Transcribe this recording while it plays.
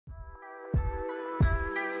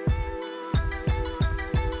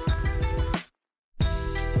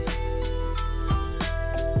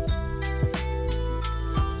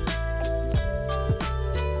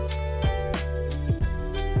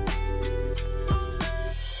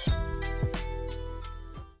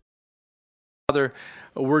Father,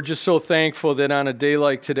 we're just so thankful that on a day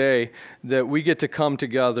like today that we get to come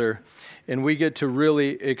together and we get to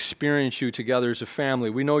really experience you together as a family.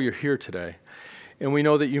 We know you're here today, and we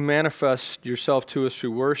know that you manifest yourself to us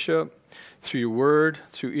through worship, through your word,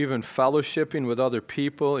 through even fellowshipping with other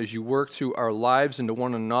people as you work through our lives into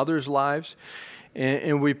one another's lives.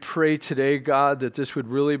 And we pray today, God, that this would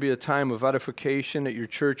really be a time of edification, that your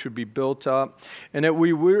church would be built up, and that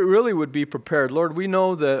we really would be prepared. Lord, we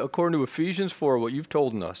know that according to Ephesians 4, what you've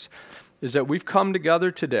told us is that we've come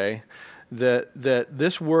together today, that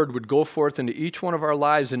this word would go forth into each one of our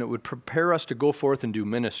lives, and it would prepare us to go forth and do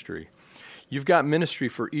ministry. You've got ministry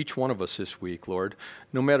for each one of us this week, Lord.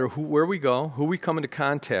 No matter where we go, who we come into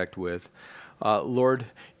contact with, Lord,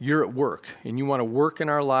 you're at work, and you want to work in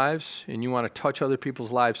our lives, and you want to touch other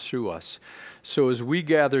people's lives through us. So as we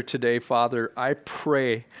gather today, Father, I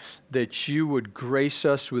pray that you would grace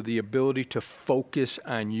us with the ability to focus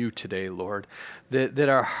on you today, Lord.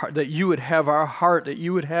 That you would have our heart, that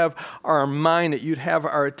you would have our mind, that you'd have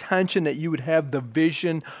our attention, that you would have the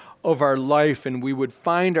vision of our life, and we would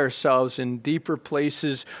find ourselves in deeper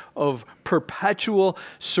places of perpetual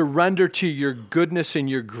surrender to your goodness and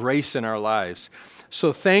your grace in our lives.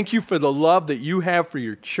 So thank you for the love that you have for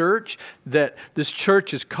your church, that this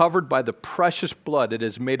church is covered by the precious blood that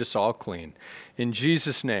has made us all clean. In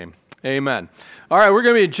Jesus' name, amen. All right, we're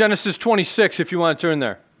going to be in Genesis 26 if you want to turn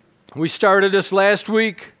there. We started this last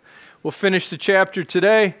week. We'll finish the chapter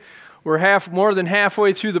today. We're more than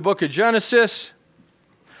halfway through the book of Genesis,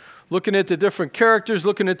 looking at the different characters,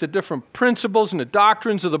 looking at the different principles and the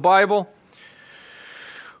doctrines of the Bible.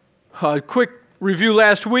 Quick review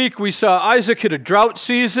last week, we saw Isaac hit a drought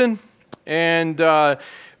season, and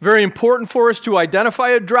very important for us to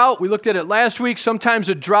identify a drought. We looked at it last week. Sometimes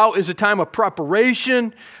a drought is a time of preparation.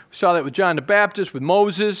 We saw that with John the Baptist, with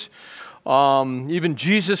Moses. Even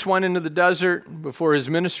Jesus went into the desert before his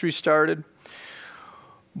ministry started.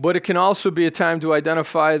 But it can also be a time to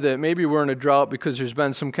identify that maybe we're in a drought because there's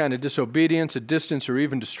been some kind of disobedience, a distance, or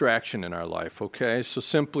even distraction in our life, okay? So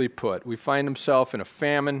simply put, we find himself in a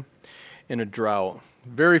famine, in a drought.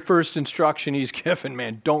 Very first instruction he's given,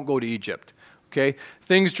 man, don't go to Egypt, okay?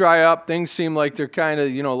 Things dry up. Things seem like they're kind of,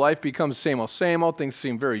 life becomes same old. Things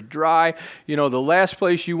seem very dry. The last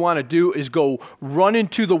place you want to do is go run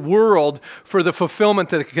into the world for the fulfillment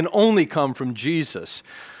that can only come from Jesus.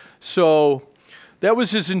 So that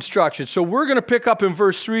was his instruction. So we're going to pick up in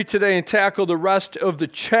verse 3 today and tackle the rest of the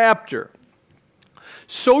chapter.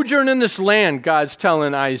 Sojourn in this land, God's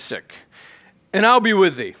telling Isaac, and I'll be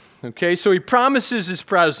with thee. Okay, so he promises his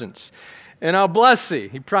presence, and I'll bless thee.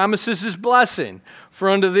 He promises his blessing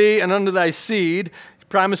for unto thee and unto thy seed. He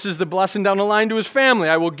promises the blessing down the line to his family.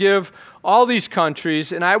 I will give all these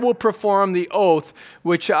countries, and I will perform the oath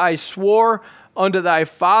which I swore unto thy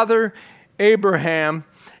father Abraham,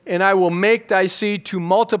 and I will make thy seed to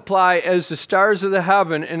multiply as the stars of the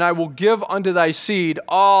heaven, and I will give unto thy seed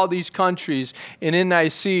all these countries, and in thy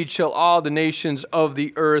seed shall all the nations of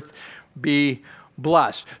the earth be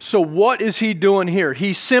blessed. So what is he doing here?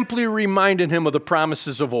 He's simply reminding him of the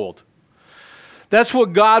promises of old. That's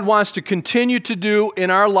what God wants to continue to do in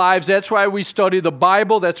our lives. That's why we study the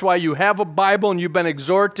Bible. That's why you have a Bible, and you've been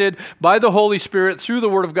exhorted by the Holy Spirit through the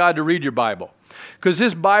Word of God to read your Bible. Because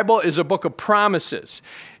this Bible is a book of promises.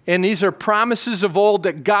 And these are promises of old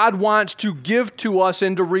that God wants to give to us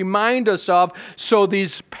and to remind us of, so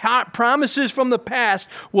these promises from the past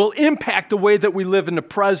will impact the way that we live in the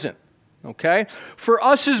present. Okay? For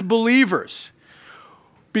us as believers,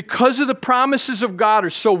 because of the promises of God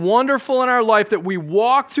are so wonderful in our life that we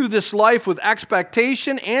walk through this life with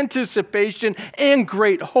expectation, anticipation, and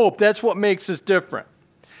great hope. That's what makes us different.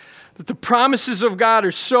 That the promises of God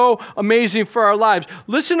are so amazing for our lives.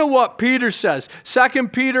 Listen to what Peter says. 2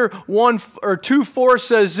 Peter 2:4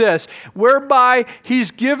 says this, whereby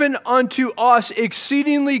he's given unto us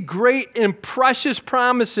exceedingly great and precious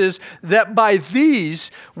promises, that by these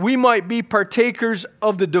we might be partakers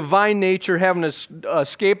of the divine nature, having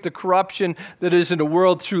escaped the corruption that is in the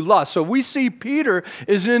world through lust. So we see Peter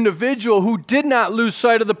is an individual who did not lose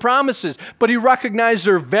sight of the promises, but he recognized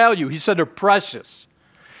their value. He said they're precious.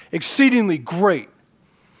 Exceedingly great.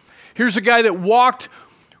 Here's a guy that walked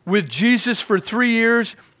with Jesus for 3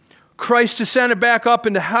 years. Christ ascended back up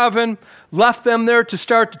into heaven, left them there to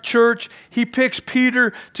start the church. He picks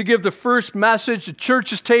Peter to give the first message. The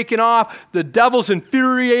church is taken off. The devil's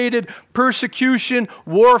infuriated. Persecution,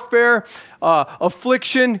 warfare,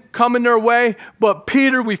 affliction coming their way. But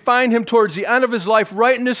Peter, we find him towards the end of his life,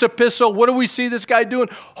 writing this epistle. What do we see this guy doing?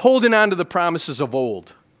 Holding on to the promises of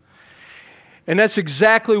old. And that's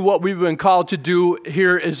exactly what we've been called to do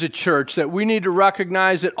here as a church, that we need to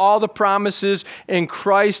recognize that all the promises in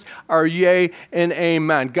Christ are yea and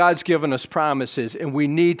amen. God's given us promises, and we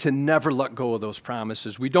need to never let go of those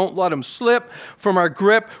promises. We don't let them slip from our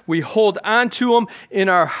grip. We hold on to them in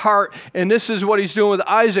our heart, and this is what he's doing with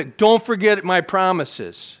Isaac. Don't forget my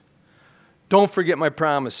promises. Don't forget my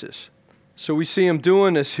promises. So we see him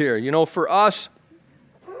doing this here. You know, for us,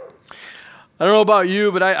 I don't know about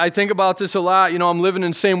you, but I think about this a lot. You know, I'm living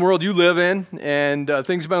in the same world you live in, and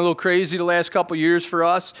things have been a little crazy the last couple years for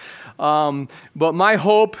us. But my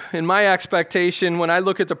hope and my expectation when I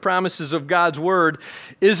look at the promises of God's Word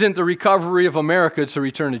isn't the recovery of America, it's the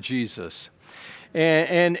return of Jesus.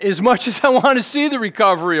 And as much as I want to see the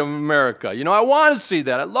recovery of America, you know, I want to see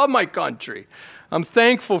that. I love my country. I'm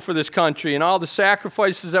thankful for this country and all the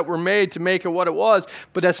sacrifices that were made to make it what it was,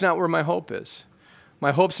 but that's not where my hope is.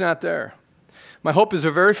 My hope's not there. My hope is the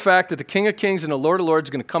very fact that the King of Kings and the Lord of Lords is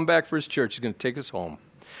going to come back for his church. He's going to take us home.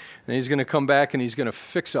 And he's going to come back and he's going to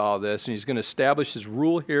fix all this, and he's going to establish his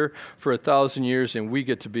rule here for 1,000 years, and we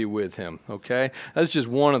get to be with him, okay? That's just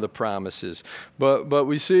one of the promises. But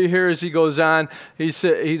we see here as he goes on, he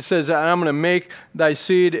says, I'm going to make thy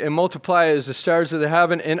seed and multiply as the stars of the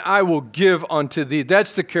heaven, and I will give unto thee.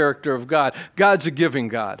 That's the character of God. God's a giving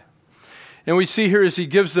God. And we see here as he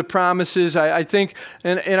gives the promises, I think,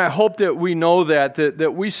 and I hope that we know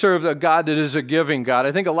that we serve a God that is a giving God.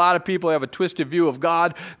 I think a lot of people have a twisted view of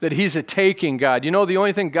God, that he's a taking God. You know, the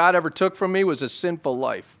only thing God ever took from me was a sinful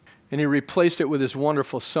life. And he replaced it with his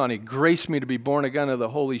wonderful Son. He graced me to be born again of the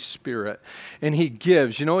Holy Spirit. And he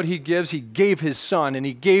gives. You know what he gives? He gave his Son. And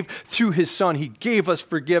he gave, through his Son, he gave us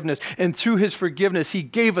forgiveness. And through his forgiveness, he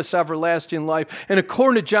gave us everlasting life. And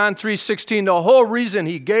according to John 3:16, the whole reason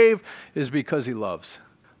he gave is because he loves.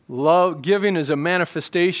 Love, giving is a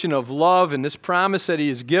manifestation of love, and this promise that he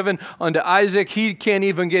has given unto Isaac, he can't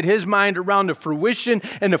even get his mind around the fruition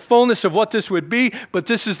and the fullness of what this would be, but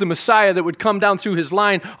this is the Messiah that would come down through his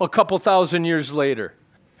line a couple thousand years later.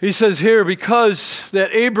 He says here, because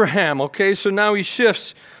that Abraham, okay, so now he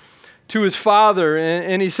shifts to his father,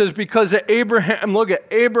 and he says, because Abraham, look at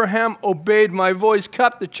Abraham obeyed my voice,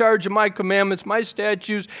 kept the charge of my commandments, my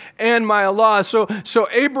statutes, and my laws. So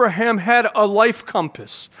Abraham had a life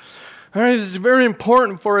compass. All right, it's very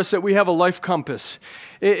important for us that we have a life compass.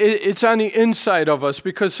 It's on the inside of us,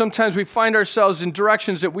 because sometimes we find ourselves in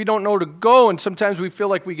directions that we don't know to go, and sometimes we feel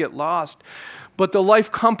like we get lost. But the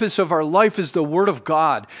life compass of our life is the Word of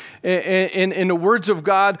God. And the words of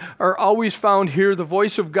God are always found here. The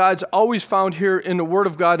voice of God's always found here in the Word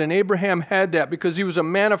of God. And Abraham had that because he was a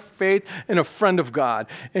man of faith and a friend of God.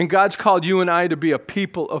 And God's called you and I to be a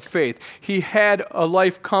people of faith. He had a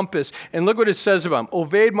life compass. And look what it says about him.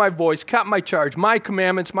 Obeyed my voice, kept my charge, my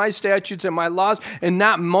commandments, my statutes, and my laws, and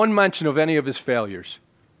not one mention of any of his failures.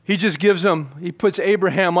 He just gives him, he puts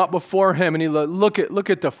Abraham up before him, and he look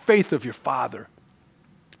at the faith of your father.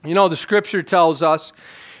 You know, the scripture tells us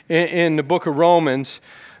in the book of Romans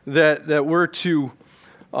that we're to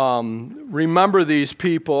remember these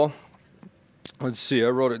people. Let's see, I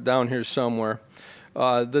wrote it down here somewhere.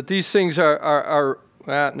 That these things are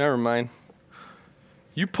never mind.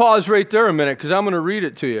 You pause right there a minute, because I'm going to read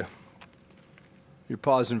it to you. You're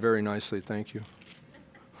pausing very nicely, thank you.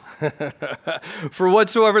 For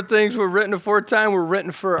whatsoever things were written aforetime were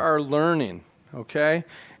written for our learning, okay?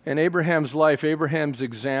 And Abraham's life, Abraham's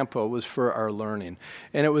example was for our learning.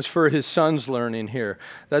 And it was for his son's learning here.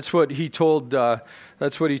 That's what he told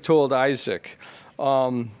Isaac.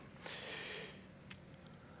 The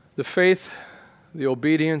faith, the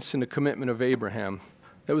obedience, and the commitment of Abraham,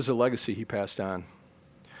 that was the legacy he passed on.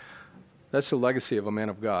 That's the legacy of a man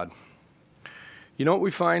of God. You know what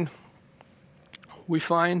we find? We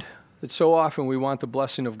find that so often we want the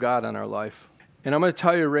blessing of God on our life. And I'm going to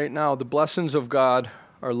tell you right now, the blessings of God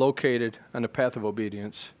are located on the path of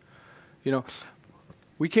obedience. You know,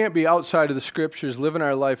 we can't be outside of the Scriptures, living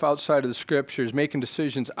our life outside of the Scriptures, making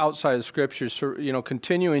decisions outside of the Scriptures, so, you know,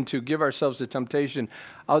 continuing to give ourselves the temptation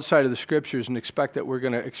outside of the Scriptures and expect that we're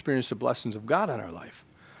going to experience the blessings of God on our life.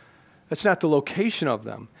 That's not the location of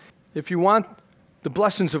them. If you want the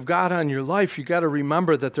blessings of God on your life, you got to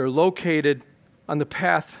remember that they're located on the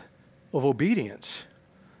path of obedience.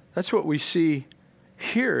 That's what we see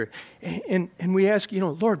here. And we ask, you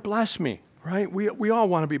know, Lord, bless me, right? We all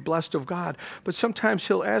want to be blessed of God. But sometimes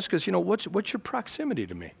he'll ask us, you know, what's your proximity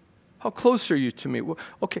to me? How close are you to me? Well,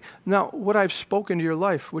 okay, now what I've spoken to your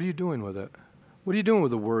life, what are you doing with it? What are you doing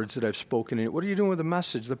with the words that I've spoken to you? What are you doing with the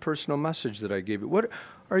message, the personal message that I gave you? What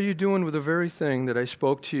are you doing with the very thing that I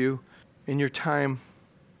spoke to you in your time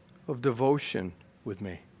of devotion with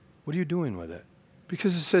me? What are you doing with it?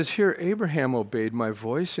 Because it says here, Abraham obeyed my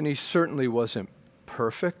voice, and he certainly wasn't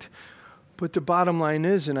perfect. But the bottom line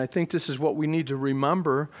is, and I think this is what we need to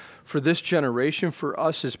remember for this generation, for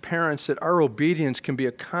us as parents, that our obedience can be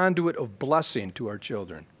a conduit of blessing to our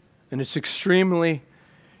children. And it's extremely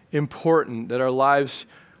important that our lives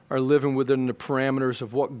are living within the parameters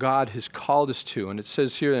of what God has called us to. And it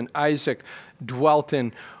says here, and Isaac dwelt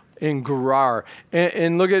in Gerar.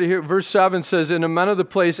 And look at here, verse 7 says, and the men of the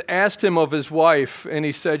place asked him of his wife, and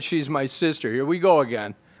he said, she's my sister. Here we go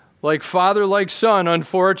again. Like father, like son,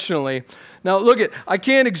 unfortunately. Now look I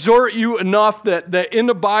can't exhort you enough that in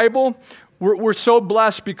the Bible, we're so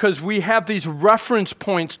blessed because we have these reference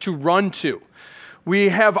points to run to. We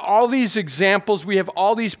have all these examples. We have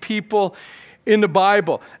all these people in the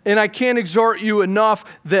Bible. And I can't exhort you enough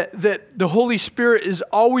that the Holy Spirit is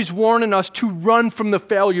always warning us to run from the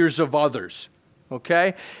failures of others.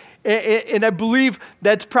 Okay? And I believe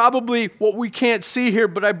that's probably what we can't see here,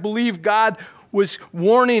 but I believe God was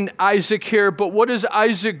warning Isaac here. But what does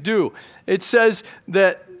Isaac do? It says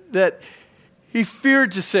that he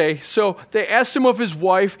feared to say. So they asked him of his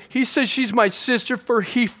wife. He says, she's my sister, for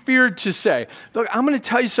he feared to say. Look, I'm going to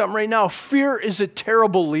tell you something right now. Fear is a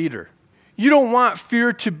terrible leader. You don't want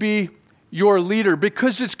fear to be your leader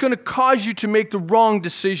because it's going to cause you to make the wrong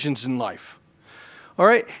decisions in life. All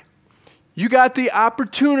right? You got the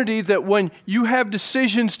opportunity that when you have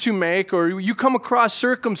decisions to make or you come across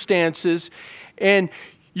circumstances, and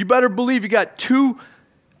you better believe you got two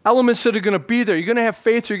elements that are going to be there. You're going to have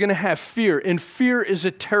faith or you're going to have fear. And fear is a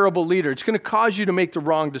terrible leader. It's going to cause you to make the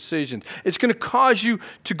wrong decisions. It's going to cause you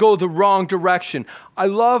to go the wrong direction. I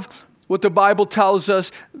love what the Bible tells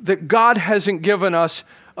us, that God hasn't given us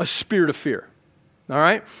a spirit of fear. All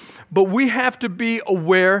right? But we have to be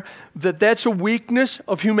aware that that's a weakness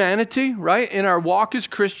of humanity, right? In our walk as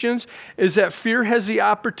Christians, is that fear has the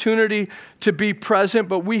opportunity to be present,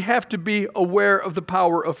 but we have to be aware of the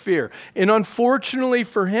power of fear. And unfortunately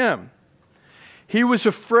for him, he was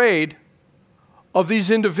afraid of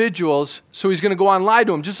these individuals, so he's going to go on and lie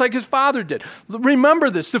to them, just like his father did. Remember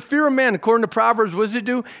this, the fear of man, according to Proverbs, what does it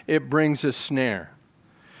do? It brings a snare.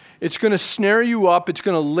 It's going to snare you up. It's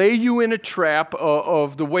going to lay you in a trap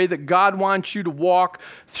of the way that God wants you to walk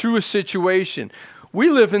through a situation.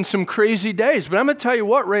 We live in some crazy days, but I'm going to tell you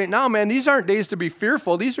what right now, man, these aren't days to be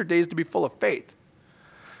fearful. These are days to be full of faith.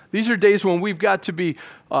 These are days when we've got to be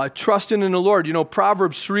trusting in the Lord. You know,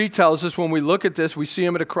 Proverbs 3 tells us when we look at this, we see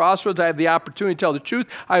him at a crossroads. I have the opportunity to tell the truth.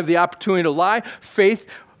 I have the opportunity to lie. Faith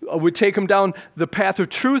would take him down the path of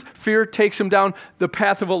truth. Fear takes him down the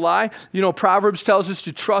path of a lie. You know, Proverbs tells us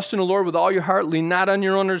to trust in the Lord with all your heart, lean not on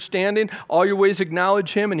your own understanding. All your ways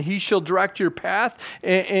acknowledge him, and he shall direct your path.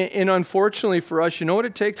 And unfortunately for us, you know what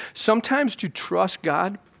it takes? Sometimes to trust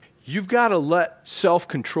God, you've got to let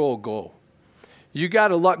self-control go. You got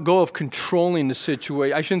to let go of controlling the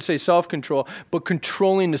situation. I shouldn't say self-control, but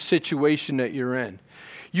controlling the situation that you're in.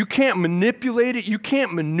 You can't manipulate it. You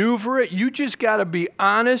can't maneuver it. You just got to be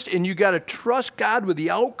honest, and you got to trust God with the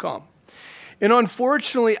outcome. And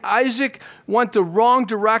unfortunately, Isaac went the wrong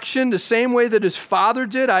direction the same way that his father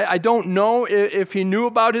did. I don't know if he knew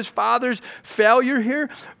about his father's failure here,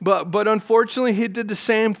 but unfortunately, he did the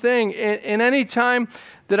same thing. And any time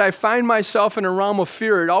that I find myself in a realm of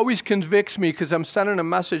fear, it always convicts me because I'm sending a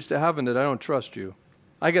message to heaven that I don't trust you.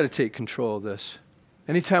 I got to take control of this.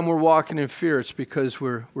 Anytime we're walking in fear, it's because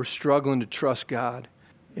we're struggling to trust God.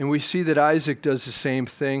 And we see that Isaac does the same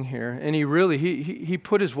thing here. And he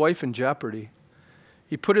put his wife in jeopardy.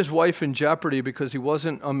 He put his wife in jeopardy because he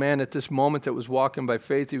wasn't a man at this moment that was walking by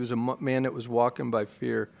faith. He was a man that was walking by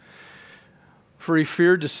fear. For he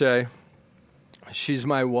feared to say, she's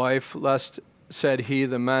my wife, lest, said he,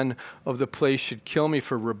 the men of the place should kill me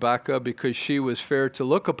for Rebekah because she was fair to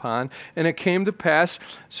look upon. And it came to pass.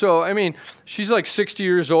 So, I mean, she's like 60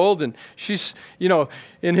 years old, and she's, you know,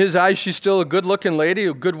 in his eyes, she's still a good-looking lady,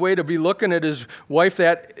 a good way to be looking at his wife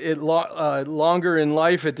that longer in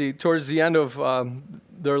life towards the end of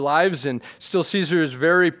their lives, and still sees her as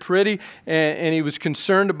very pretty, and he was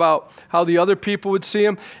concerned about how the other people would see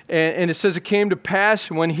him. And it says it came to pass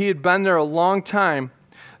when he had been there a long time,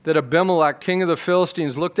 that Abimelech, king of the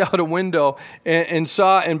Philistines, looked out a window and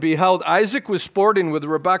saw and beheld Isaac was sporting with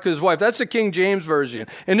Rebekah, his wife. That's the King James Version.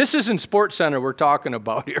 And this isn't Sports Center we're talking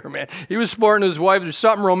about here, man. He was sporting with his wife. There's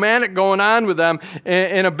something romantic going on with them.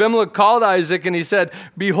 And Abimelech called Isaac, and he said,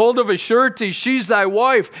 behold, of a surety, she's thy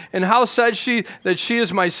wife. And how said she that she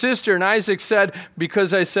is my sister? And Isaac said,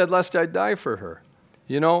 because I said, lest I die for her.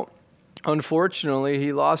 You know, unfortunately,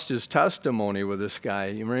 he lost his testimony with this guy.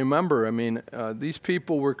 You remember, these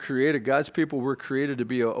people were created, God's people were created to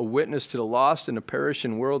be a witness to the lost and the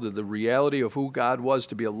perishing world of the reality of who God was,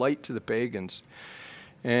 to be a light to the pagans.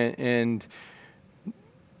 And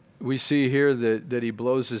we see here that he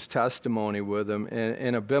blows his testimony with him.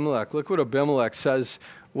 And Abimelech, look what Abimelech says,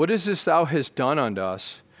 "What is this thou hast done unto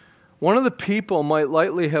us? One of the people might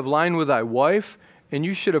lightly have lied with thy wife, and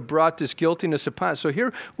you should have brought this guiltiness upon us." So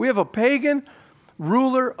here we have a pagan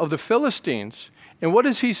ruler of the Philistines. And what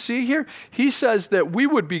does he see here? He says that we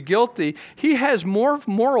would be guilty. He has more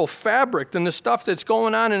moral fabric than the stuff that's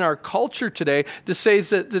going on in our culture today to say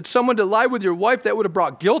that someone to lie with your wife, that would have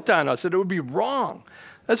brought guilt on us, that it would be wrong.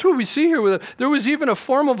 That's what we see here. There was even a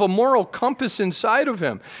form of a moral compass inside of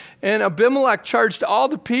him. And Abimelech charged all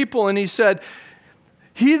the people, and he said,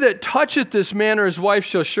 "He that toucheth this man or his wife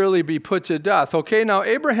shall surely be put to death." Okay, now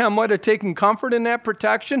Abraham might have taken comfort in that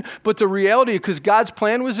protection, but the reality, because God's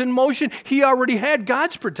plan was in motion, he already had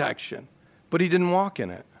God's protection. But he didn't walk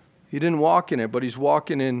in it. He didn't walk in it, but he's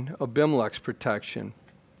walking in Abimelech's protection.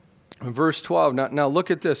 In verse 12, now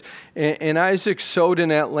look at this. And Isaac sowed in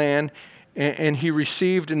that land, and he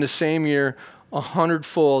received in the same year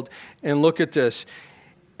 100-fold. And look at this.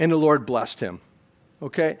 And the Lord blessed him.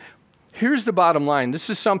 Okay? Here's the bottom line. This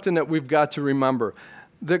is something that we've got to remember.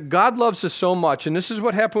 That God loves us so much, and this is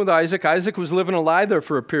what happened with Isaac. Isaac was living a lie there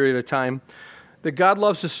for a period of time. That God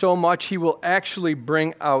loves us so much, he will actually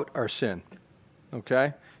bring out our sin.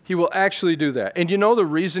 Okay? He will actually do that. And you know the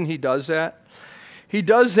reason he does that? He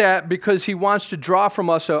does that because he wants to draw from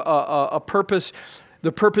us a purpose.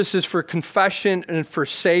 The purpose is for confession and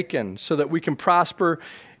forsaken, so that we can prosper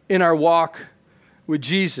in our walk with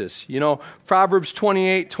Jesus. You know, Proverbs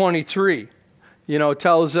 28:23,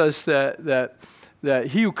 tells us that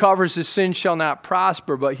he who covers his sin shall not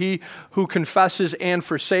prosper, but he who confesses and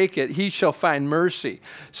forsake it, he shall find mercy.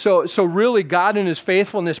 So really God in his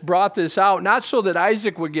faithfulness brought this out, not so that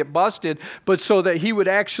Isaac would get busted, but so that he would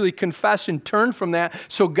actually confess and turn from that,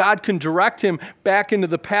 so God can direct him back into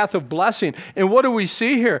the path of blessing. And what do we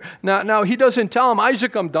see here? Now he doesn't tell him,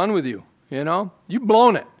 "Isaac, I'm done with you. You've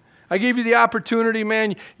blown it. I gave you the opportunity,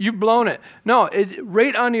 man. You've blown it." No,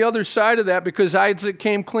 right on the other side of that, because Isaac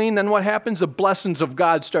came clean, then what happens? The blessings of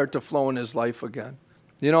God start to flow in his life again.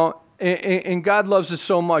 And God loves us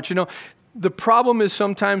so much. The problem is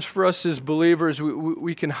sometimes for us as believers,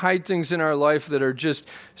 we can hide things in our life that are just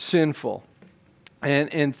sinful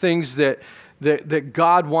and things that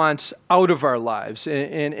God wants out of our lives.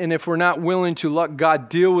 And if we're not willing to let God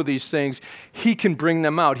deal with these things, he can bring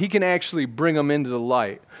them out. He can actually bring them into the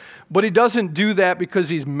light. But he doesn't do that because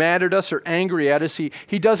he's mad at us or angry at us. He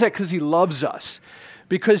does that because he loves us.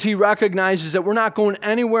 Because he recognizes that we're not going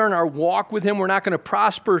anywhere in our walk with him. We're not going to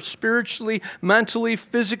prosper spiritually, mentally,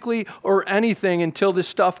 physically, or anything until this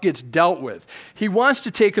stuff gets dealt with. He wants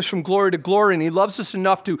to take us from glory to glory, and he loves us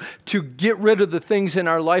enough to get rid of the things in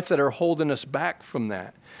our life that are holding us back from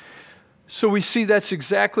that. So we see that's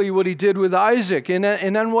exactly what he did with Isaac. And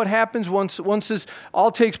then what happens once this all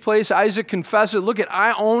takes place? Isaac confesses, "Look,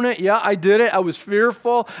 I own it. Yeah, I did it. I was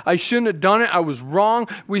fearful. I shouldn't have done it. I was wrong."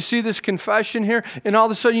 We see this confession here. And all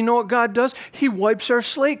of a sudden, you know what God does? He wipes our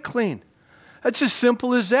slate clean. That's as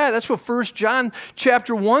simple as that. That's what 1 John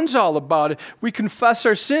chapter 1's all about. We confess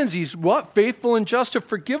our sins. He's what? Faithful and just to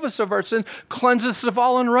forgive us of our sins, cleanse us of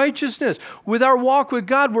all unrighteousness. With our walk with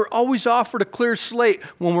God, we're always offered a clear slate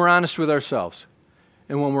when we're honest with ourselves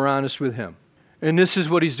and when we're honest with him. And this is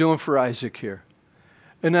what he's doing for Isaac here.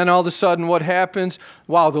 And then all of a sudden, what happens?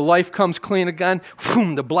 Wow, the life comes clean again.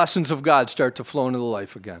 Boom, the blessings of God start to flow into the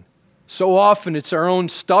life again. So often it's our own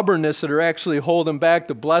stubbornness that are actually holding back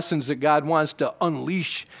the blessings that God wants to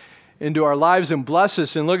unleash into our lives and bless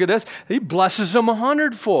us. And look at this. He blesses them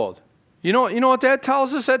 100-fold. You know what that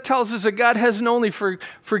tells us? That tells us that God hasn't only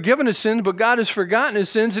forgiven his sins, but God has forgotten his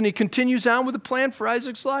sins, and he continues on with the plan for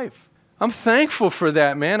Isaac's life. I'm thankful for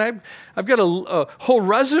that, man. I've got a whole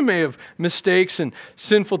resume of mistakes and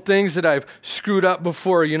sinful things that I've screwed up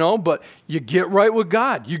before, but you get right with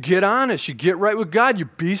God. You get honest. You get right with God. You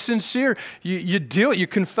be sincere. You do it. You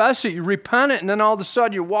confess it. You repent it. And then all of a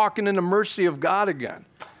sudden you're walking in the mercy of God again.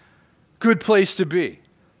 Good place to be.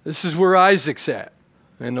 This is where Isaac's at.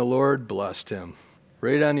 And the Lord blessed him.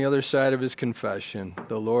 Right on the other side of his confession,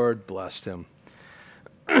 the Lord blessed him.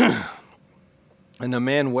 And the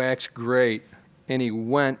man waxed great, and he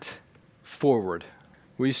went forward.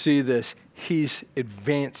 We see this. He's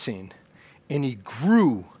advancing, and he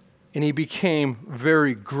grew, and he became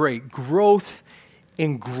very great. Growth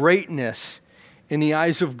and greatness in the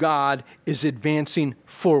eyes of God is advancing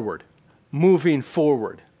forward, moving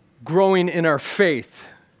forward, growing in our faith.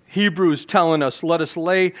 Hebrews telling us, let us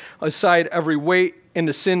lay aside every weight and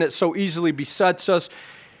the sin that so easily besets us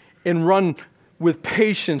and run with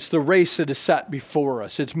patience the race that is set before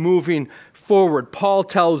us. It's moving forward. Paul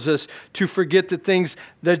tells us to forget the things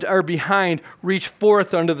that are behind, reach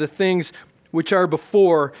forth unto the things which are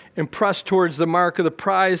before, and press towards the mark of the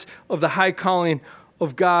prize of the high calling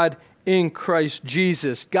of God in Christ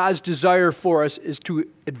Jesus. God's desire for us is to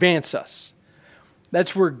advance us.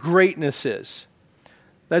 That's where greatness is.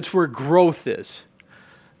 That's where growth is.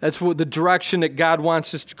 That's what the direction that God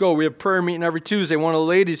wants us to go. We have prayer meeting every Tuesday. One of the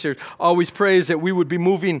ladies here always prays that we would be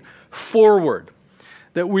moving forward,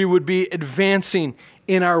 that we would be advancing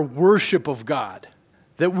in our worship of God,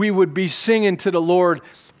 that we would be singing to the Lord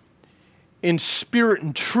in spirit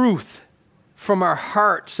and truth from our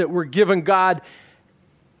hearts, that we're giving God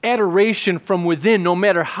adoration from within, no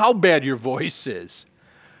matter how bad your voice is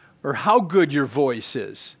or how good your voice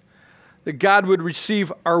is. That God would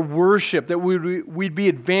receive our worship, that we'd be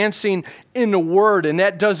advancing in the Word. And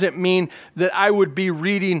that doesn't mean that I would be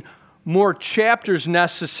reading more chapters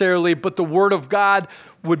necessarily, but the Word of God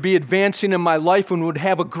would be advancing in my life and would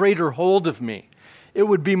have a greater hold of me. It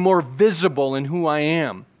would be more visible in who I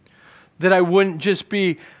am. That I wouldn't just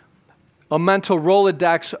be a mental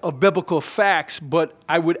Rolodex of biblical facts, but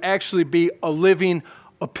I would actually be a living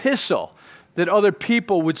epistle, that other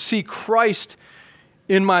people would see Christ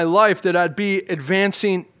in my life, that I'd be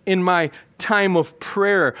advancing in my time of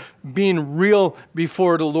prayer, being real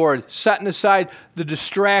before the Lord, setting aside the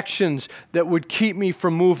distractions that would keep me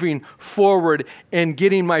from moving forward and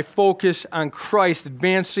getting my focus on Christ,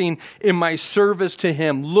 advancing in my service to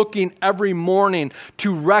Him, looking every morning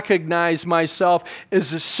to recognize myself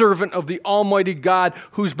as a servant of the Almighty God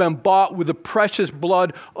who's been bought with the precious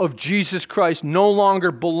blood of Jesus Christ, no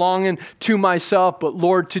longer belonging to myself, but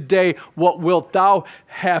Lord, today, what wilt Thou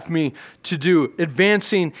have me to do?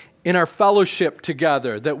 Advancing in our fellowship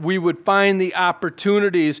together, that we would find the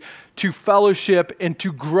opportunities to fellowship and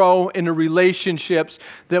to grow in the relationships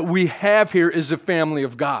that we have here as a family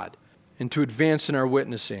of God, and to advance in our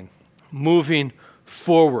witnessing. Moving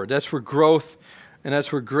forward. That's where growth and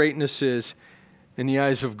that's where greatness is in the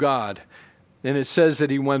eyes of God. And it says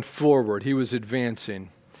that he went forward. He was advancing.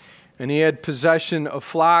 And he had possession of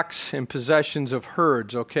flocks and possessions of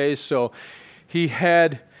herds, okay? So he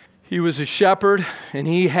was a shepherd, and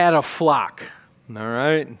he had a flock, all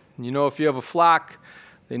right? You know, if you have a flock,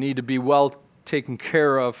 they need to be well taken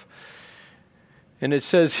care of. And it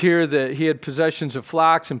says here that he had possessions of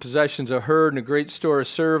flocks and possessions of herd and a great store of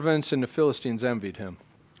servants, and the Philistines envied him.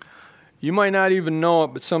 You might not even know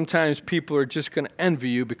it, but sometimes people are just going to envy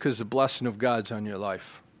you because the blessing of God's on your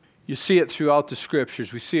life. You see it throughout the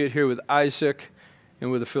Scriptures. We see it here with Isaac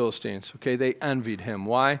and with the Philistines, okay? They envied him.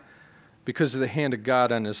 Why? Because of the hand of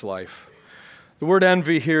God on his life. The word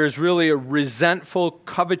envy here is really a resentful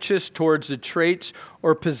covetous towards the traits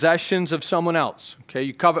or possessions of someone else. Okay,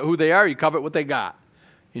 you covet who they are, you covet what they got.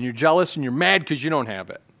 And you're jealous and you're mad because you don't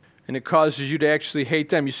have it. And it causes you to actually hate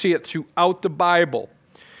them. You see it throughout the Bible.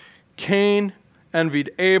 Cain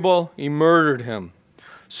envied Abel, he murdered him.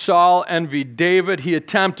 Saul envied David, he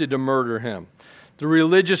attempted to murder him. The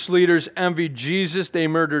religious leaders envied Jesus, they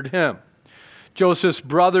murdered him. Joseph's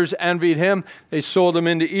brothers envied him. They sold him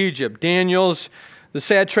into Egypt. The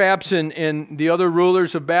satraps and the other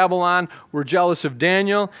rulers of Babylon were jealous of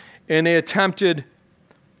Daniel, and they attempted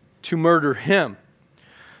to murder him.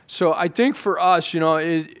 So I think for us,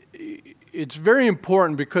 it's very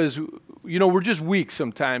important because, we're just weak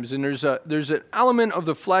sometimes, and there's an element of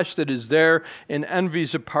the flesh that is there, and envy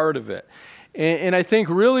is a part of it. And I think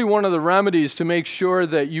really one of the remedies to make sure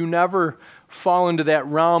that you never fall into that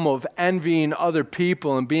realm of envying other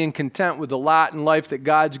people and being content with the lot in life that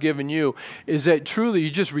God's given you is that truly you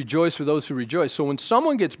just rejoice with those who rejoice. So when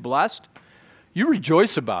someone gets blessed, you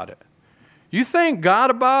rejoice about it. You thank God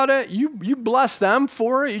about it. You bless them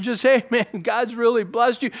for it. You just say, hey, man, God's really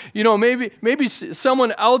blessed you. Maybe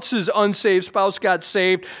someone else's unsaved spouse got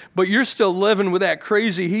saved, but you're still living with that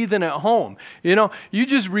crazy heathen at home. You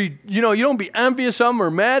just you don't be envious of them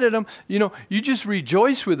or mad at them. You just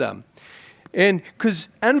rejoice with them. And because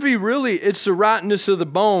envy really, it's the rottenness of the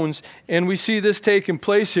bones, and we see this taking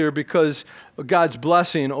place here because of God's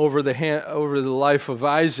blessing over the life of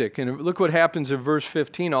Isaac. And look what happens in verse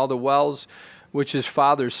 15, all the wells which his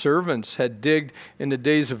father's servants had digged in the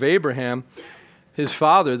days of Abraham, his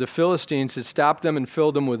father, the Philistines, had stopped them and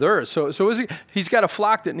filled them with earth. So he's got a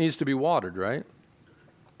flock that needs to be watered, right?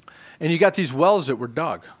 And you got these wells that were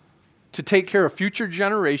dug to take care of future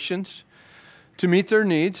generations, to meet their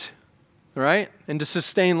needs, right? And to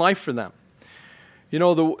sustain life for them.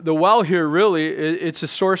 The well here really, it's a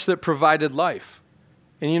source that provided life.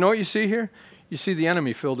 And you know what you see here? You see the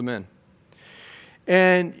enemy filled him in.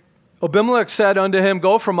 And Abimelech said unto him,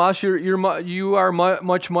 Go from us, you are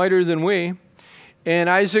much mightier than we.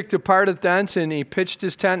 And Isaac departed thence, and he pitched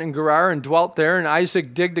his tent in Gerar and dwelt there. And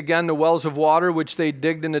Isaac digged again the wells of water, which they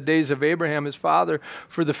digged in the days of Abraham his father,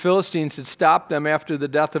 for the Philistines had stopped them after the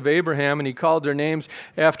death of Abraham. And he called their names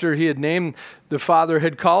after he had named what the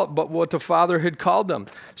father had called them.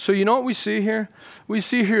 So you know what we see here? We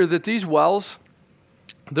see here that these wells,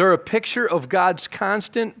 they're a picture of God's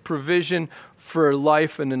constant provision for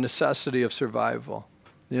life and the necessity of survival.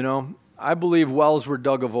 You know, I believe wells were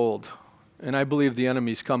dug of old. And I believe the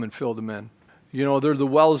enemies come and fill them in. You know, they're the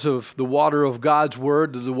wells of the water of God's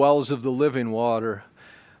word, they're the wells of the living water.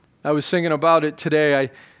 I was thinking about it today.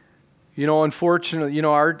 Unfortunately,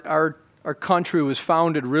 our country was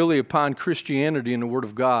founded really upon Christianity and the Word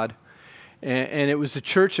of God. And it was the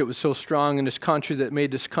church that was so strong in this country that made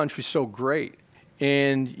this country so great.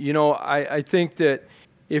 And, I think that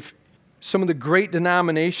if some of the great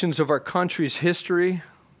denominations of our country's history,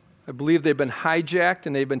 I believe they've been hijacked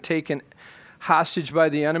and they've been taken hostage by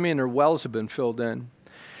the enemy, and their wells have been filled in.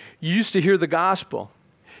 You used to hear the gospel.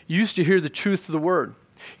 You used to hear the truth of the word.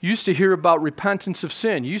 You used to hear about repentance of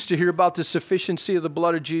sin. You used to hear about the sufficiency of the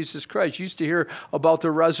blood of Jesus Christ. You used to hear about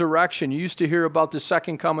the resurrection. You used to hear about the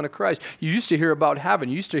second coming of Christ. You used to hear about heaven.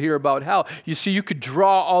 You used to hear about hell. You see, you could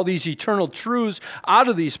draw all these eternal truths out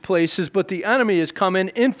of these places, but the enemy has come in,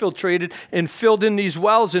 infiltrated, and filled in these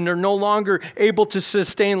wells, and they're no longer able to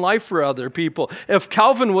sustain life for other people. If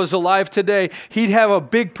Calvin was alive today, he'd have a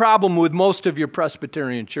big problem with most of your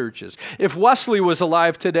Presbyterian churches. If Wesley was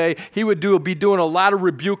alive today, he would be doing a lot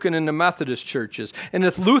of rebuking in the Methodist churches. And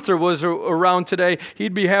if Luther was around today,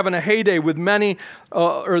 he'd be having a heyday with many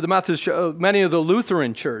of the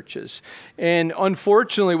Lutheran churches. And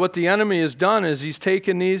unfortunately, what the enemy has done is he's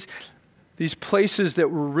taken these places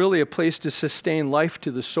that were really a place to sustain life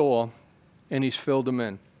to the soul, and he's filled them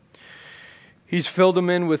in. He's filled them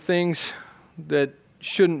in with things that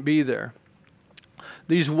shouldn't be there.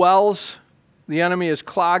 These wells, the enemy has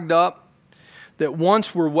clogged up, that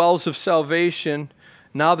once were wells of salvation.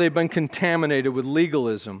 Now they've been contaminated with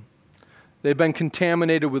legalism. They've been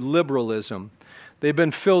contaminated with liberalism. They've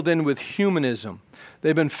been filled in with humanism.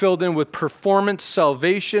 They've been filled in with performance,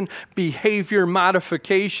 salvation, behavior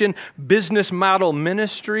modification, business model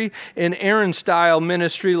ministry, and Aaron-style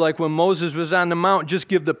ministry, like when Moses was on the mount, just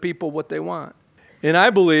give the people what they want. And I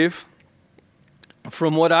believe,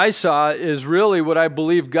 from what I saw, is really what I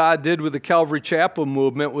believe God did with the Calvary Chapel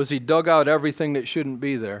movement was he dug out everything that shouldn't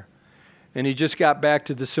be there. And he just got back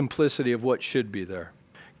to the simplicity of what should be there.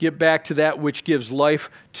 Get back to that which gives life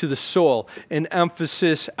to the soul. An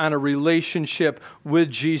emphasis on a relationship with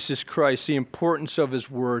Jesus Christ, the importance of his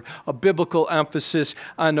word, a biblical emphasis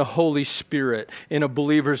on the Holy Spirit in a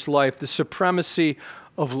believer's life, the supremacy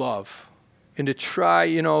of love. And to try,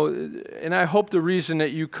 and I hope the reason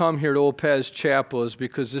that you come here to Old Paz Chapel is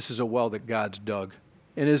because this is a well that God's dug.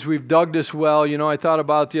 And as we've dug this well, I thought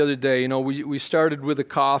about the other day, we started with a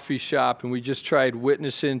coffee shop and we just tried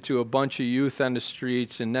witnessing to a bunch of youth on the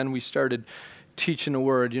streets, and then we started teaching the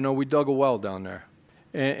word. We dug a well down there.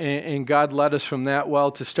 And God led us from that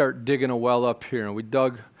well to start digging a well up here. And we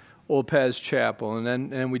dug Old Paz Chapel,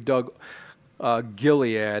 and then we dug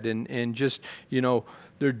Gilead, and just,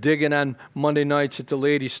 they're digging on Monday nights at the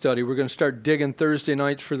ladies' study. We're going to start digging Thursday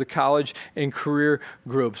nights for the college and career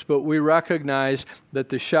groups. But we recognize that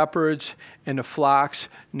the shepherds and the flocks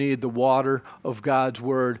need the water of God's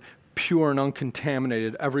word, pure and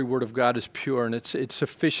uncontaminated. Every word of God is pure, and it's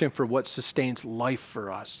sufficient for what sustains life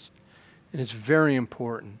for us. And it's very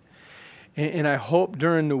important. And I hope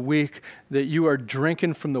during the week that you are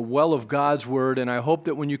drinking from the well of God's word, and I hope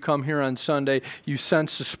that when you come here on Sunday, you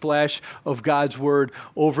sense the splash of God's word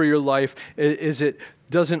over your life, as it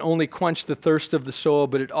doesn't only quench the thirst of the soul,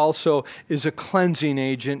 but it also is a cleansing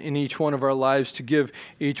agent in each one of our lives to give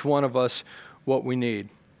each one of us what we need.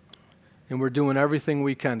 And we're doing everything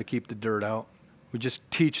we can to keep the dirt out. We just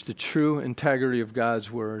teach the true integrity of God's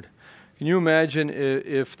word. Can you imagine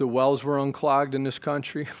if the wells were unclogged in this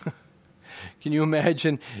country? Can you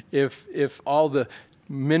imagine if all the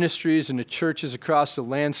ministries and the churches across the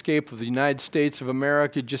landscape of the United States of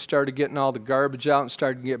America just started getting all the garbage out and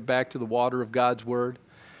started to get back to the water of God's word?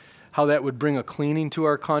 How that would bring a cleaning to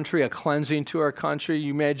our country, a cleansing to our country.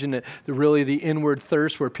 You imagine the inward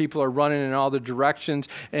thirst where people are running in all the directions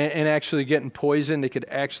and actually getting poisoned. They could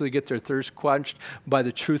actually get their thirst quenched by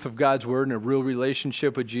the truth of God's word and a real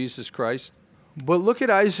relationship with Jesus Christ. But look at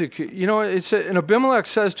Isaac. And Abimelech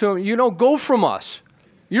says to him, go from us.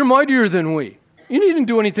 You're mightier than we. You didn't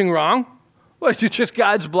do anything wrong. What, you just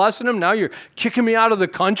God's blessing him? Now you're kicking me out of the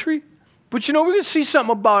country? But we're going to see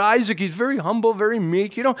something about Isaac. He's very humble, very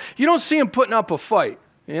meek. You don't see him putting up a fight.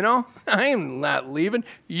 I am not leaving.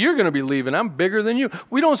 You're going to be leaving. I'm bigger than you.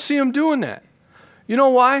 We don't see him doing that. You know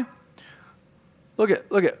why? Look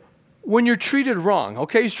at. When you're treated wrong,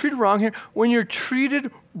 okay? He's treated wrong here. When you're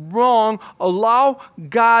treated wrong, allow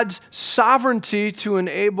God's sovereignty to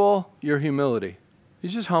enable your humility.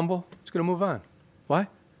 He's just humble. He's going to move on. Why?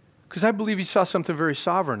 Because I believe he saw something very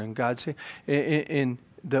sovereign in God's, in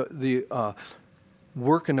the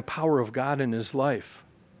work and the power of God in his life.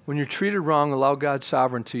 When you're treated wrong, allow God's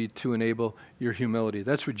sovereignty to enable your humility.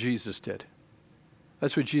 That's what Jesus did.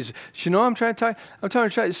 That's what Jesus. I'm trying to tell you. I'm trying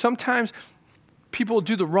to tell you. Sometimes people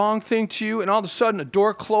do the wrong thing to you, and all of a sudden a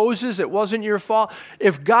door closes. It wasn't your fault.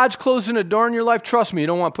 If God's closing a door in your life, trust me, you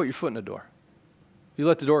don't want to put your foot in the door. You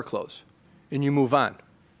let the door close, and you move on.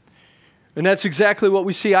 And that's exactly what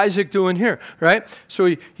we see Isaac doing here, right? So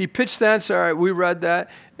he pitched that. So, all right, we read that,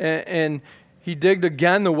 and he digged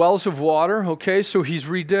again the wells of water. Okay, so he's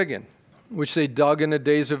redigging, which they dug in the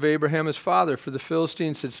days of Abraham his father, for the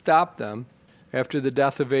Philistines had stopped them after the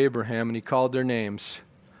death of Abraham, and he called their names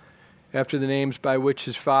after the names by which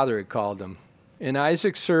his father had called them. And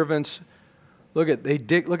Isaac's servants, they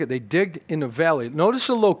digged in a valley. Notice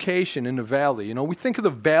the location in the valley. We think of the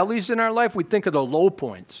valleys in our life, we think of the low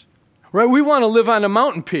points. Right? We want to live on the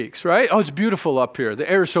mountain peaks, right? Oh, it's beautiful up here.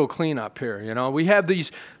 The air is so clean up here, We have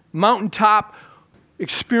these mountaintop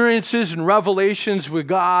experiences and revelations with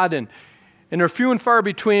God, and they're few and far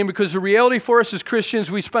between, because the reality for us as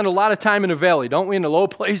Christians, we spend a lot of time in the valley, don't we, in the low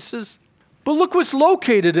places? But look what's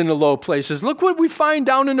located in the low places. Look what we find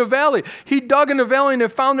down in the valley. He dug in the valley and they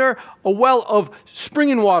found there a well of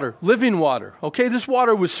springing water, living water. Okay, this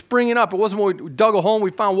water was springing up. It wasn't when we dug a hole and we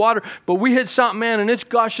found water, but we hit something, man, and it's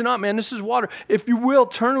gushing up, man. This is water. If you will,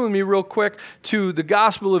 turn with me real quick to the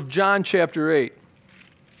Gospel of John, chapter 8.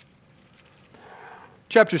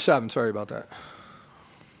 Chapter 7, sorry about that.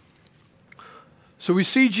 So we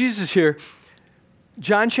see Jesus here.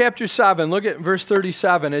 John chapter 7, look at verse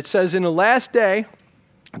 37. It says, in the last day,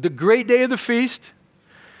 the great day of the feast,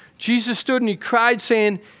 Jesus stood and he cried,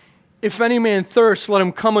 saying, if any man thirst, let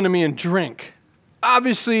him come unto me and drink.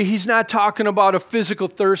 Obviously, he's not talking about a physical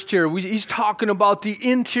thirst here. He's talking about the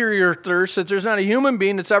interior thirst that there's not a human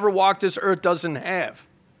being that's ever walked this earth doesn't have.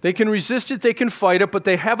 They can resist it, they can fight it, but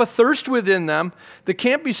they have a thirst within them that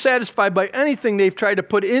can't be satisfied by anything they've tried to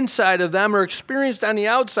put inside of them or experienced on the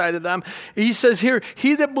outside of them. He says here,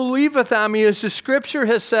 he that believeth on me, as the scripture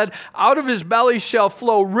has said, out of his belly shall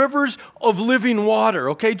flow rivers of living water.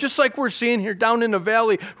 Okay, just like we're seeing here down in the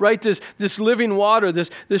valley, right? This living water, this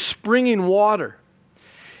springing water.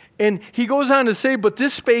 And he goes on to say, but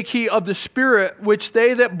this spake he of the Spirit, which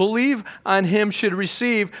they that believe on him should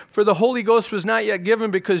receive, for the Holy Ghost was not yet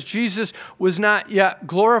given, because Jesus was not yet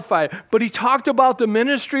glorified. But he talked about the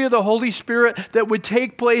ministry of the Holy Spirit that would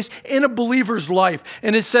take place in a believer's life.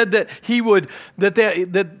 And it said that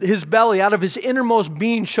that his belly, out of his innermost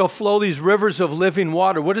being, shall flow these rivers of living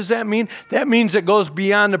water. What does that mean? That means it goes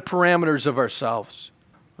beyond the parameters of ourselves.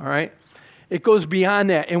 All right? It goes beyond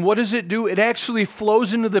that. And what does it do? It actually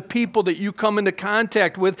flows into the people that you come into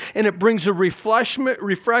contact with, and it brings a refreshment,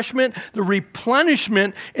 the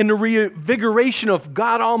replenishment, and the reinvigoration of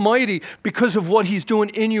God Almighty because of what he's doing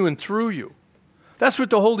in you and through you. That's what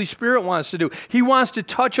the Holy Spirit wants to do. He wants to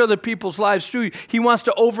touch other people's lives through you. He wants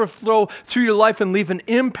to overflow through your life and leave an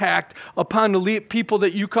impact upon the people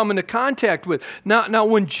that you come into contact with. Now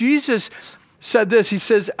when Jesus said this, he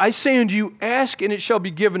says, I say unto you, ask and it shall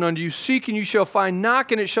be given unto you, seek and you shall find,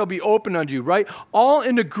 knock and it shall be opened unto you, right? All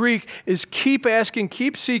in the Greek is keep asking,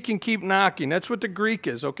 keep seeking, keep knocking. That's what the Greek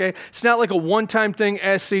is, okay? It's not like a one-time thing,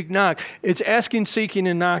 ask, seek, knock. It's asking, seeking,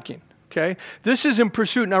 and knocking, okay? This is in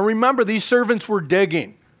pursuit. Now remember, these servants were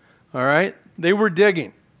digging, all right? They were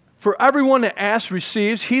digging. For everyone that asks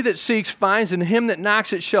receives, he that seeks finds, and him that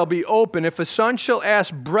knocks it shall be open. If a son shall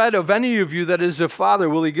ask bread of any of you that is a father,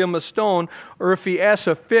 will he give him a stone? Or if he asks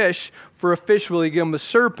a fish, for a fish will he give him a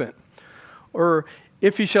serpent? Or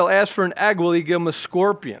if he shall ask for an egg, will he give him a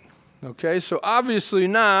scorpion? Okay, so obviously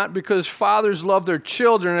not, because fathers love their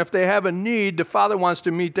children. If they have a need, the father wants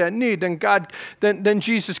to meet that need. Then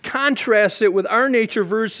Jesus contrasts it with our nature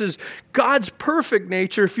versus God's perfect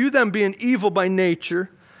nature. If you then being evil by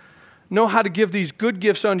nature know how to give these good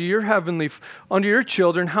gifts unto your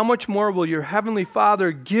children, how much more will your heavenly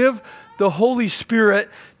Father give the Holy Spirit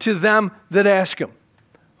to them that ask him?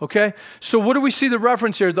 Okay? So what do we see the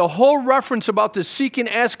reference here? The whole reference about the seeking,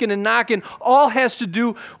 asking, and knocking all has to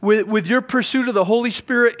do with your pursuit of the Holy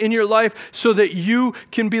Spirit in your life so that you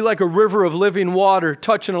can be like a river of living water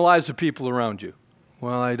touching the lives of people around you.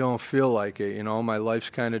 Well, I don't feel like it. You know, my life's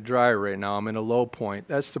kind of dry right now. I'm in a low point.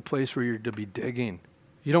 That's the place where you're to be digging.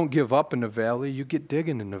 You don't give up in the valley. You get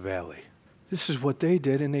digging in the valley. This is what they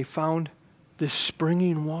did, and they found this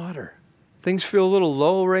springing water. Things feel a little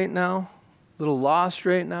low right now, a little lost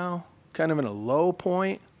right now, kind of in a low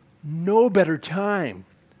point. No better time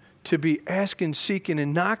to be asking, seeking,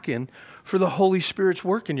 and knocking for the Holy Spirit's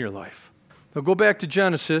work in your life. Now go back to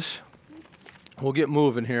Genesis. We'll get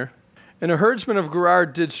moving here. And a herdsman of Gerar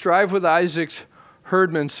did strive with Isaac's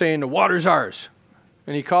herdmen, saying, the water's ours.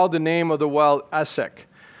 And he called the name of the well Esek,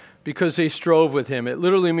 because they strove with him. It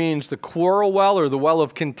literally means the quarrel well or the well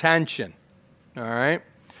of contention. All right?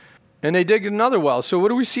 And they dig another well. So what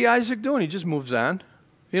do we see Isaac doing? He just moves on.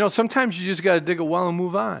 You know, sometimes you just got to dig a well and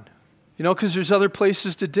move on. You know, because there's other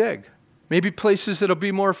places to dig. Maybe places that'll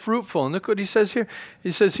be more fruitful. And look what he says here.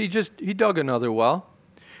 He says he dug another well.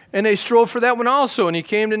 And they strove for that one also. And he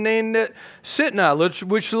came to name it Sitnah,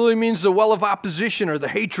 which literally means the well of opposition or the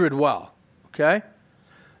hatred well. Okay?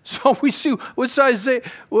 So we see, what's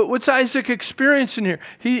Isaac experiencing here?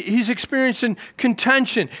 He's experiencing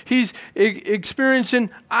contention. He's experiencing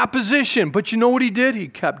opposition. But you know what he did? He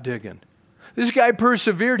kept digging. This guy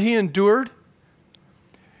persevered. He endured.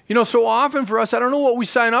 You know, so often for us, I don't know what we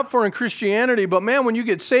sign up for in Christianity, but man, when you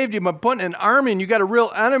get saved, you've been put in an army and you got a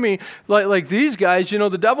real enemy like these guys. You know,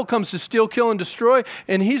 the devil comes to steal, kill, and destroy,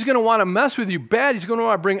 and he's going to want to mess with you bad. He's going to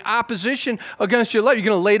want to bring opposition against your life. You're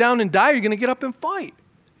going to lay down and die. You're going to get up and fight.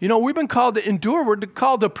 You know, we've been called to endure. We're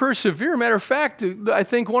called to persevere. Matter of fact, I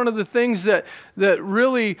think one of the things that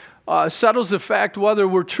really settles the fact whether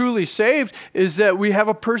we're truly saved is that we have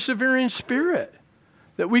a persevering spirit,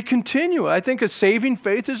 that we continue. I think a saving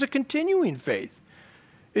faith is a continuing faith.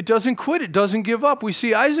 It doesn't quit. It doesn't give up. We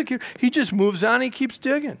see Isaac here. He just moves on. He keeps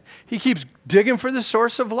digging. He keeps digging for the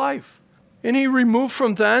source of life. And he removed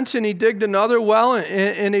from thence, and he digged another well,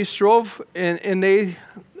 and they strove, and they...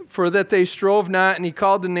 for that they strove not, and he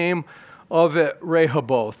called the name of it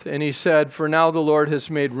Rehoboth. And he said, for now the Lord has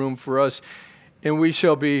made room for us, and we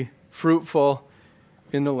shall be fruitful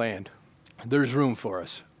in the land. There's room for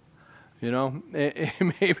us. You know,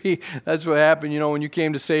 maybe that's what happened, you know, when you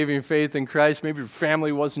came to saving faith in Christ. Maybe your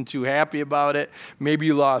family wasn't too happy about it. Maybe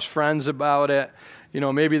you lost friends about it. You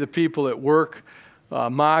know, maybe the people at work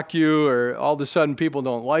mock you, or all of a sudden people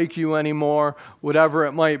don't like you anymore, whatever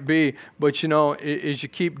it might be. But you know, as you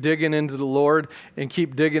keep digging into the Lord and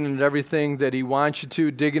keep digging into everything that He wants you to,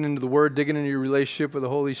 digging into the Word, digging into your relationship with the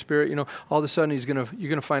Holy Spirit, you know, all of a sudden you're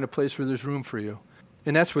gonna find a place where there's room for you.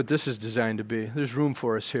 And that's what this is designed to be. There's room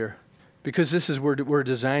for us here, because this is where we're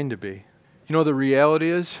designed to be. You know, the reality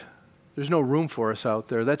is there's no room for us out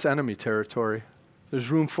there. That's enemy territory. There's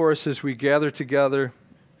room for us as we gather together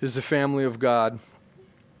as the family of God.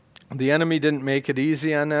 The enemy didn't make it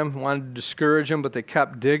easy on them, wanted to discourage them, but they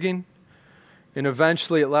kept digging. And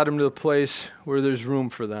eventually it led them to the place where there's room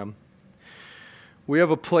for them. We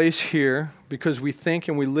have a place here because we think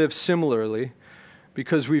and we live similarly,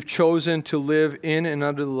 because we've chosen to live in and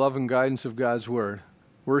under the love and guidance of God's Word,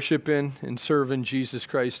 worshiping and serving Jesus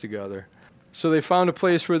Christ together. So they found a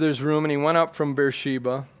place where there's room, and he went up from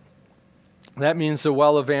Beersheba. That means the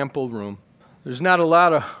well of ample room. There's not a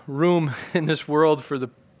lot of room in this world for the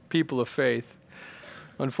people of faith.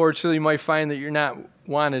 Unfortunately, you might find that you're not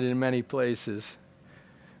wanted in many places,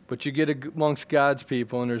 but you get amongst God's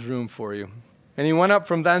people and there's room for you. And he went up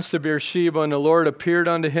from thence to Beersheba, and the Lord appeared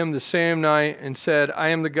unto him the same night and said, I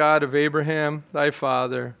am the God of Abraham, thy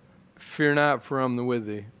father. Fear not, for I am with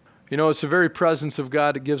thee. You know, it's the very presence of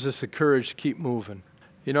God that gives us the courage to keep moving.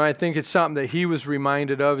 You know, I think it's something that he was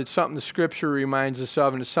reminded of. It's something the Scripture reminds us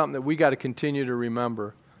of, and it's something that we got to continue to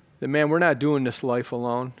remember. That, man, we're not doing this life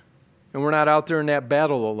alone, and we're not out there in that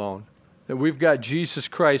battle alone. That we've got Jesus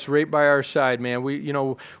Christ right by our side, man. We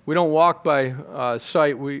don't walk by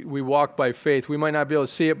sight. We walk by faith. We might not be able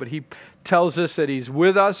to see it, but he tells us that he's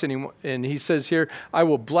with us, and he says here, I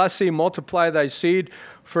will bless thee, multiply thy seed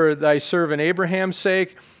for thy servant Abraham's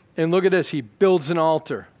sake. And look at this, he builds an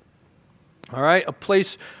altar. All right, a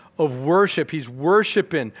place of worship. He's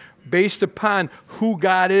worshiping based upon who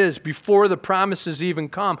God is before the promises even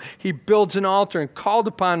come. He builds an altar and called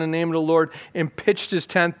upon the name of the Lord and pitched his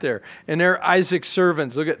tent there. And there Isaac's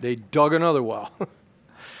servants, they dug another well.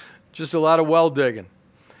 Just a lot of well digging.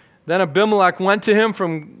 Then Abimelech went to him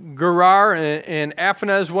from Gerar, and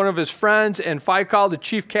Aphanez, one of his friends, and Phicol, the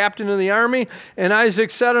chief captain of the army. And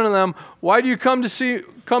Isaac said unto them, why do you come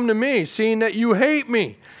to me, seeing that you hate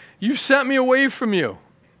me? You sent me away from you.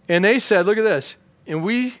 And they said, look at this, and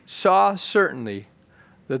we saw certainly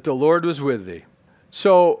that the Lord was with thee.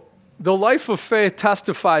 So the life of faith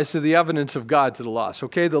testifies to the evidence of God to the lost,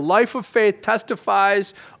 okay? The life of faith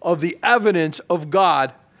testifies of the evidence of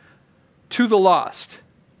God to the lost,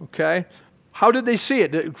 okay? How did they see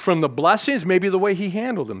it? From the blessings? Maybe the way he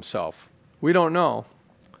handled himself. We don't know.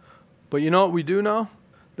 But you know what we do know?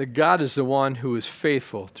 That God is the one who is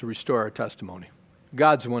faithful to restore our testimony.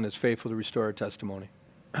 God's the one that's faithful to restore our testimony.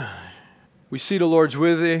 We see the Lord's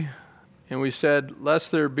with thee, and we said,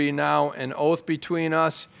 lest there be now an oath between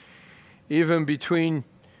us, even between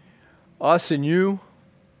us and you,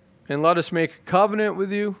 and let us make a covenant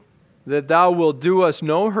with you, that thou wilt do us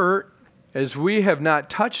no hurt, as we have not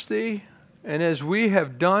touched thee, and as we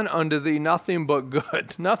have done unto thee nothing but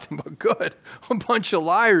good. Nothing but good. A bunch of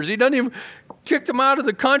liars. He doesn't even kicked them out of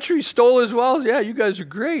the country, stole his wealth. Yeah, you guys are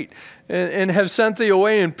great. And have sent thee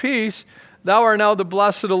away in peace. Thou art now the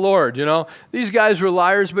blessed of the Lord. You know, these guys were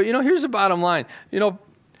liars, but here's the bottom line. You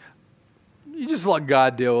just let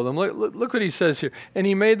God deal with them. Look what he says here. And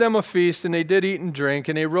he made them a feast, and they did eat and drink,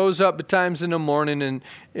 and they rose up betimes in the morning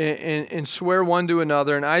and swear one to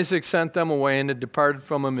another. And Isaac sent them away, and they departed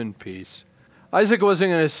from him in peace. Isaac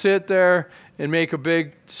wasn't going to sit there and make a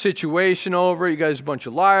big situation over it. You guys are a bunch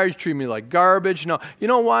of liars. You treat me like garbage. No. You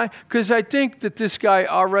know why? Because I think that this guy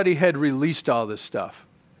already had released all this stuff.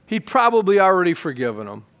 He'd probably already forgiven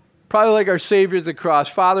them. Probably like our Savior at the cross.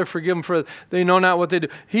 Father, forgive them, for they know not what they do.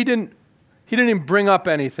 He didn't even bring up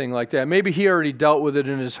anything like that. Maybe he already dealt with it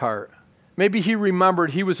in his heart. Maybe he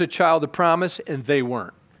remembered he was a child of promise and they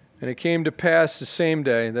weren't. And it came to pass the same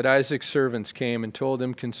day that Isaac's servants came and told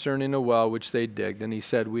him concerning a well which they digged. And he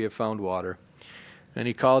said, we have found water. And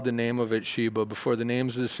he called the name of it Sheba, before the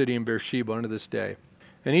names of the city in Beersheba unto this day.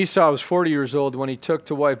 And Esau was 40 years old when he took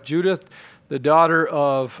to wife Judith, the daughter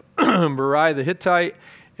of Beri the Hittite,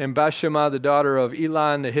 and Bathsheba, the daughter of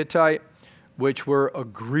Elon the Hittite, which were a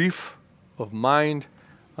grief of mind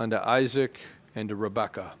unto Isaac and to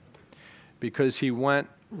Rebekah, because he went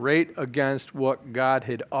right against what God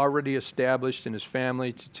had already established in his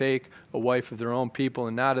family, to take a wife of their own people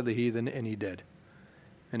and not of the heathen, and he did.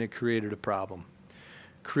 And it created a problem,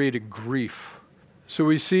 created grief. So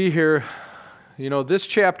we see here, this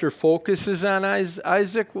chapter focuses on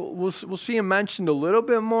Isaac. We'll see him mentioned a little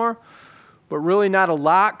bit more, but really not a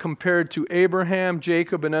lot compared to Abraham,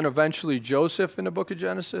 Jacob, and then eventually Joseph in the book of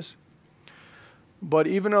Genesis. But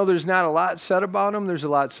even though there's not a lot said about him, there's a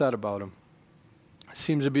lot said about him.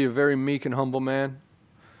 Seems to be a very meek and humble man,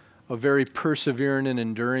 a very persevering and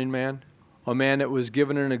enduring man, a man that was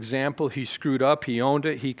given an example. He screwed up, he owned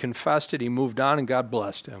it, he confessed it, he moved on, and God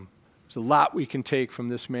blessed him. There's a lot we can take from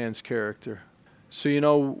this man's character. So,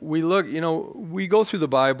 we go through the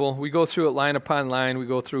Bible, we go through it line upon line, we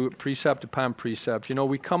go through it precept upon precept.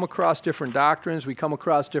 We come across different doctrines, we come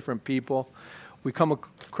across different people, we come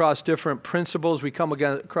across different principles, we come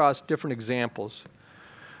across different examples.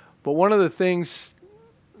 But one of the things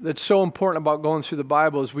that's so important about going through the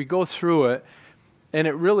Bible is we go through it, and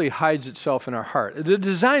it really hides itself in our heart. The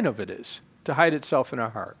design of it is to hide itself in our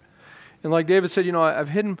heart. And like David said, I've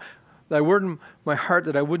hidden thy word in my heart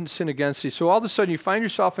that I wouldn't sin against thee. So all of a sudden you find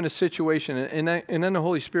yourself in a situation, and then the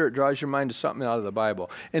Holy Spirit draws your mind to something out of the Bible.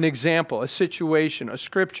 An example, a situation, a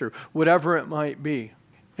scripture, whatever it might be.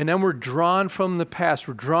 And then we're drawn from the past.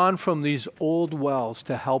 We're drawn from these old wells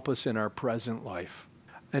to help us in our present life.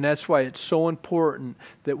 And that's why it's so important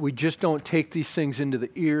that we just don't take these things into the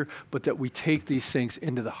ear, but that we take these things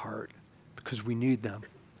into the heart, because we need them.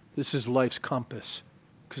 This is life's compass.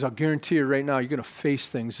 Because I'll guarantee you right now, you're going to face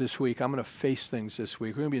things this week. I'm going to face things this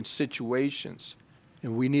week. We're going to be in situations,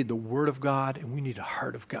 and we need the Word of God, and we need the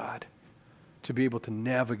heart of God to be able to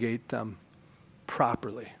navigate them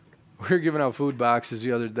properly. We were giving out food boxes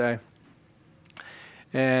the other day,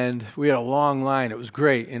 and we had a long line. It was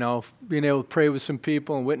great, being able to pray with some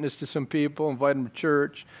people and witness to some people, invite them to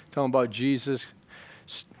church, tell them about Jesus,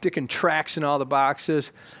 sticking tracts in all the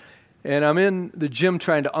boxes. And I'm in the gym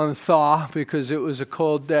trying to unthaw because it was a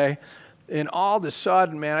cold day. And all of a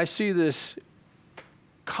sudden, man, I see this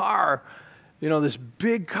car, this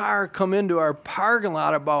big car come into our parking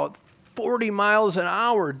lot about 40 miles an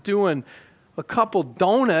hour doing a couple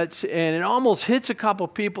donuts, and it almost hits a couple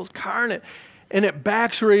people's car, and it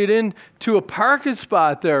backs right into a parking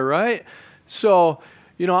spot there, right? So,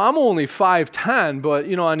 I'm only 5'10", but,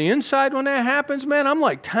 on the inside when that happens, man, I'm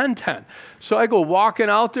like 10'10". So I go walking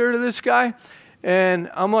out there to this guy, And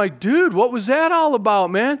I'm like, dude, what was that all about,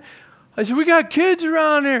 man? I said, we got kids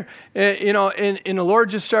around here. And, and the Lord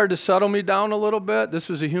just started to settle me down a little bit. This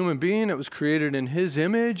was a human being that was created in his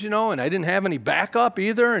image, and I didn't have any backup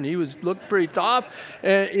either, and he looked pretty tough,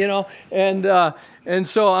 and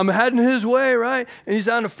so I'm heading his way, right? And he's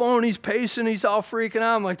on the phone, he's pacing, he's all freaking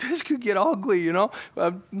out. I'm like, this could get ugly,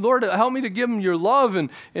 Lord, help me to give him your love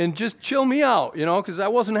and just chill me out, because I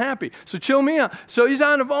wasn't happy. So chill me out. So he's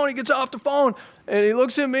on the phone, he gets off the phone, and he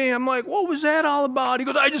looks at me. I'm like, what was that all about? He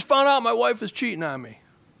goes, I just found out my wife is cheating on me.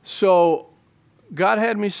 So God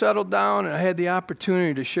had me settled down, and I had the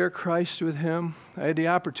opportunity to share Christ with him. I had the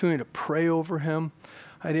opportunity to pray over him.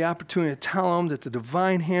 I had the opportunity to tell him that the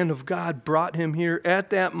divine hand of God brought him here at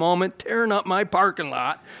that moment, tearing up my parking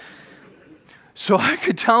lot, so I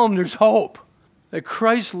could tell him there's hope, that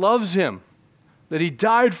Christ loves him, that he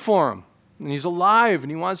died for him, and he's alive, and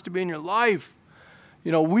he wants to be in your life.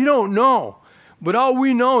 We don't know. But all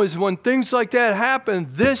we know is when things like that happen,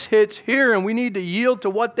 this hits here, and we need to yield to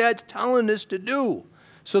what that's telling us to do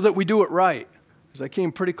so that we do it right. Because I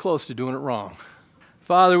came pretty close to doing it wrong.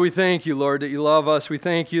 Father, we thank you, Lord, that you love us. We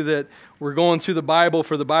thank you that we're going through the Bible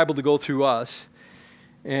for the Bible to go through us.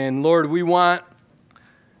 And Lord, we want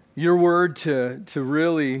your word to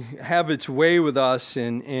really have its way with us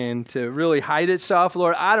and to really hide itself.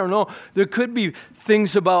 Lord, I don't know. There could be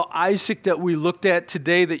things about Isaac that we looked at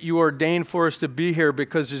today that you ordained for us to be here,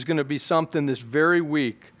 because there's going to be something this very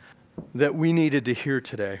week that we needed to hear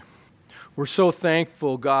today. We're so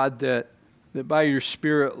thankful, God, that by your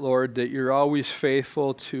Spirit, Lord, that you're always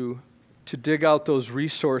faithful to dig out those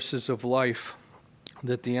resources of life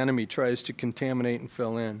that the enemy tries to contaminate and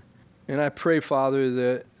fill in. And I pray, Father,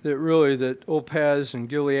 that Opaz and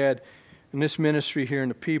Gilead and this ministry here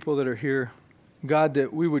and the people that are here, God,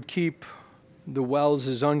 that we would keep the wells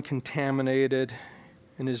as uncontaminated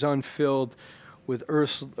and as unfilled with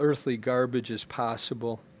earthly garbage as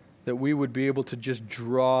possible, that we would be able to just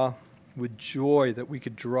draw with joy, that we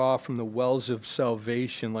could draw from the wells of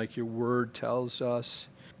salvation like your word tells us,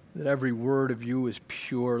 that every word of you is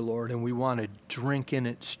pure, Lord, and we want to drink in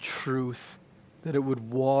its truth, that it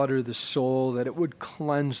would water the soul, that it would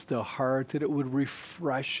cleanse the heart, that it would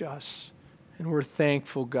refresh us. And we're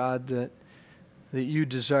thankful, God, that you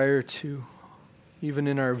desire to, even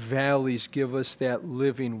in our valleys, give us that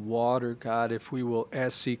living water, God, if we will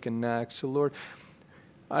ask, seek, and knock. So, Lord,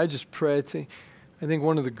 I just pray, I think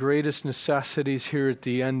one of the greatest necessities here at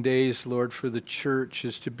the end days, Lord, for the church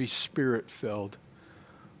is to be Spirit-filled.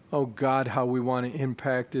 Oh, God, how we want to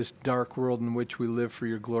impact this dark world in which we live for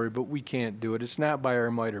your glory, but we can't do it. It's not by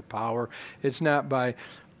our might or power. It's not by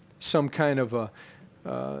some kind of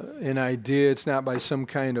an idea. It's not by some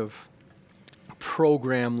kind of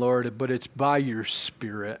program, Lord, but it's by your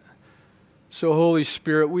Spirit. So, Holy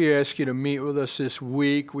Spirit, we ask you to meet with us this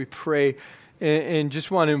week. We pray and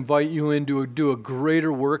just want to invite you in to do a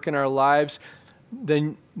greater work in our lives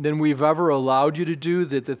than we've ever allowed you to do,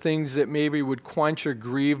 that the things that maybe would quench or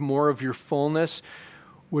grieve more of your fullness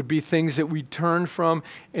would be things that we turn from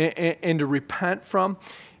and to repent from.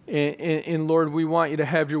 And Lord, we want you to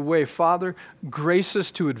have your way. Father, grace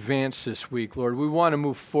us to advance this week, Lord. We want to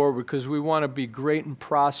move forward because we want to be great and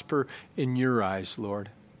prosper in your eyes,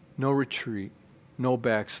 Lord. No retreat, no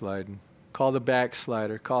backsliding. Call the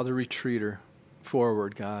backslider, call the retreater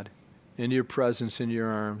forward, God, into your presence, into your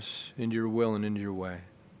arms, into your will, and into your way.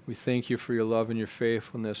 We thank you for your love and your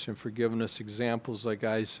faithfulness and for giving us examples like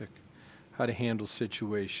Isaac, how to handle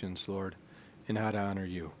situations, Lord, and how to honor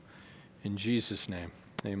you. In Jesus' name,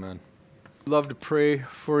 amen. I'd love to pray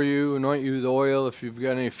for you, anoint you with oil if you've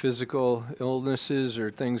got any physical illnesses or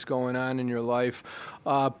things going on in your life.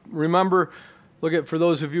 Remember, for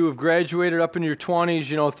those of you who have graduated up in your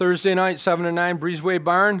 20s, Thursday night, 7 to 9, Breezeway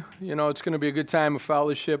Barn, it's going to be a good time of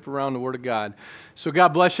fellowship around the Word of God. So God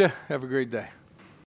bless you. Have a great day.